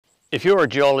If you're a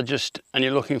geologist and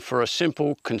you're looking for a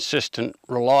simple, consistent,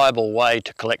 reliable way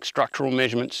to collect structural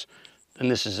measurements, then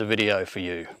this is a video for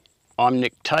you. I'm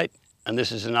Nick Tate, and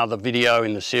this is another video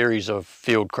in the series of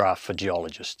Fieldcraft for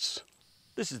Geologists.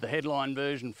 This is the headline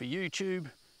version for YouTube.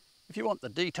 If you want the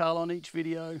detail on each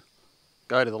video,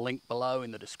 go to the link below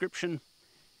in the description.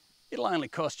 It'll only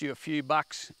cost you a few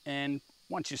bucks, and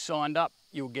once you're signed up,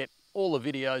 you'll get all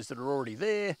the videos that are already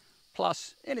there,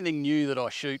 plus anything new that I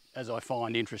shoot as I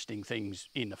find interesting things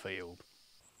in the field.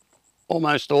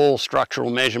 Almost all structural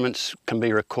measurements can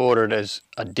be recorded as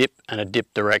a dip and a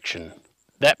dip direction.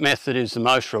 That method is the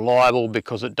most reliable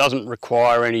because it doesn't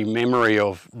require any memory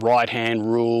of right-hand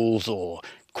rules or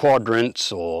quadrants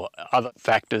or other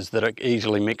factors that are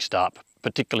easily mixed up,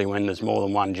 particularly when there's more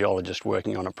than one geologist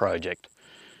working on a project.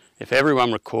 If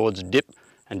everyone records dip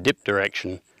and dip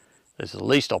direction, there's the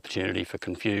least opportunity for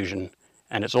confusion,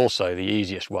 and it's also the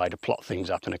easiest way to plot things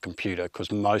up in a computer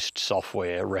because most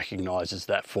software recognises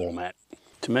that format.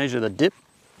 To measure the dip,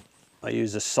 I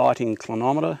use a sighting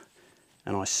clinometer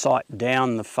and I sight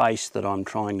down the face that I'm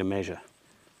trying to measure.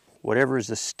 Whatever is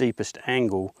the steepest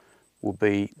angle will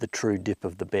be the true dip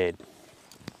of the bed.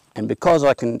 And because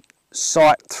I can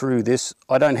sight through this,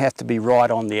 I don't have to be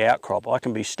right on the outcrop. I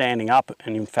can be standing up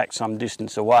and in fact some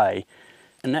distance away,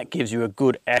 and that gives you a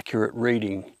good accurate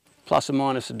reading. Plus or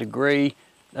minus a degree,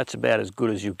 that's about as good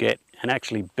as you get, and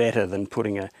actually better than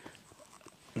putting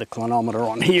the clinometer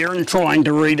on here and trying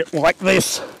to read it like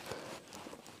this,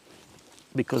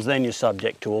 because then you're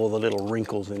subject to all the little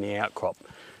wrinkles in the outcrop.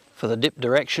 For the dip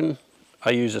direction,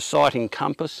 I use a sighting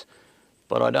compass,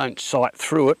 but I don't sight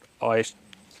through it. I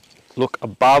look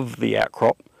above the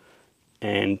outcrop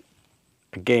and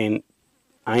again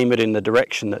aim it in the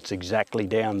direction that's exactly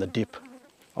down the dip.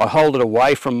 I hold it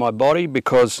away from my body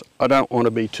because I don't want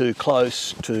to be too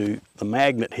close to the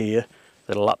magnet here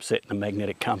that'll upset the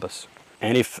magnetic compass.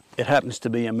 And if it happens to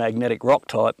be a magnetic rock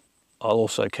type, I'll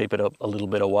also keep it a little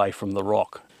bit away from the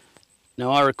rock.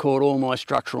 Now I record all my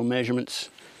structural measurements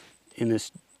in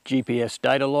this GPS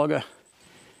data logger.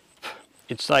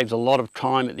 It saves a lot of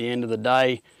time at the end of the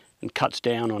day and cuts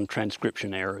down on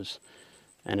transcription errors,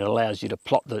 and it allows you to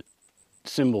plot the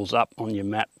symbols up on your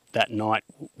map that night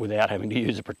without having to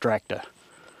use a protractor.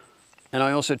 And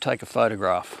I also take a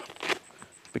photograph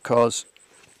because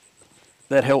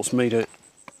that helps me to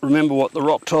remember what the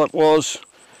rock type was,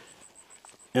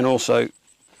 and also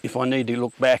if I need to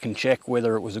look back and check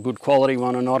whether it was a good quality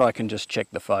one or not, I can just check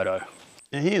the photo.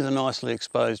 Now here's a nicely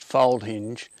exposed fold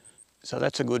hinge, so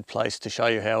that's a good place to show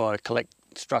you how I collect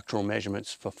structural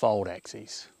measurements for fold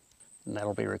axes, and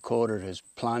that'll be recorded as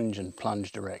plunge and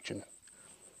plunge direction.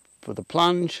 For the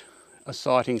plunge, a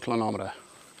sighting clinometer,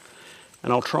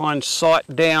 and I'll try and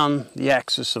sight down the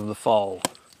axis of the fold.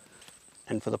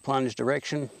 And for the plunge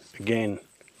direction, again,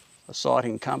 a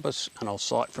sighting compass, and I'll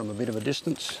sight from a bit of a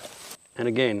distance, and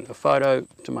again a photo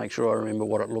to make sure I remember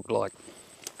what it looked like.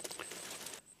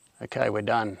 Okay, we're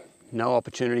done. No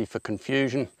opportunity for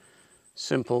confusion.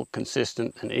 Simple,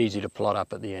 consistent and easy to plot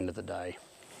up at the end of the day.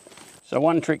 So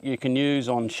one trick you can use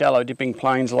on shallow dipping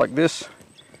planes like this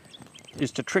is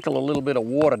to trickle a little bit of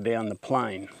water down the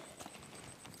plane.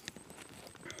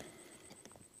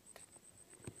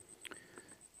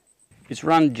 It's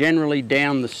run generally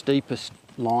down the steepest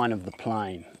line of the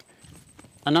plane.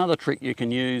 Another trick you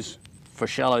can use for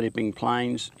shallow dipping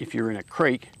planes if you're in a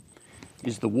creek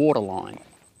is the water line.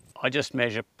 I just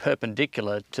measure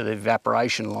perpendicular to the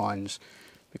evaporation lines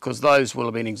because those will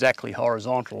have been exactly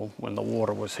horizontal when the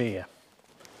water was here.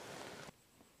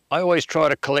 I always try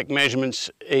to collect measurements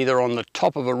either on the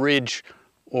top of a ridge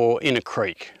or in a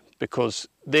creek because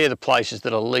they're the places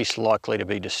that are least likely to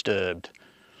be disturbed.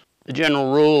 The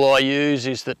general rule I use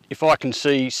is that if I can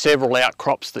see several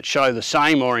outcrops that show the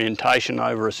same orientation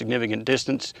over a significant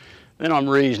distance, then I'm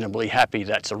reasonably happy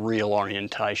that's a real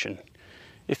orientation.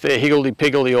 If they're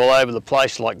higgledy-piggledy all over the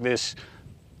place like this,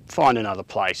 find another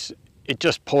place. It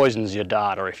just poisons your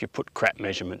data if you put crap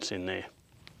measurements in there.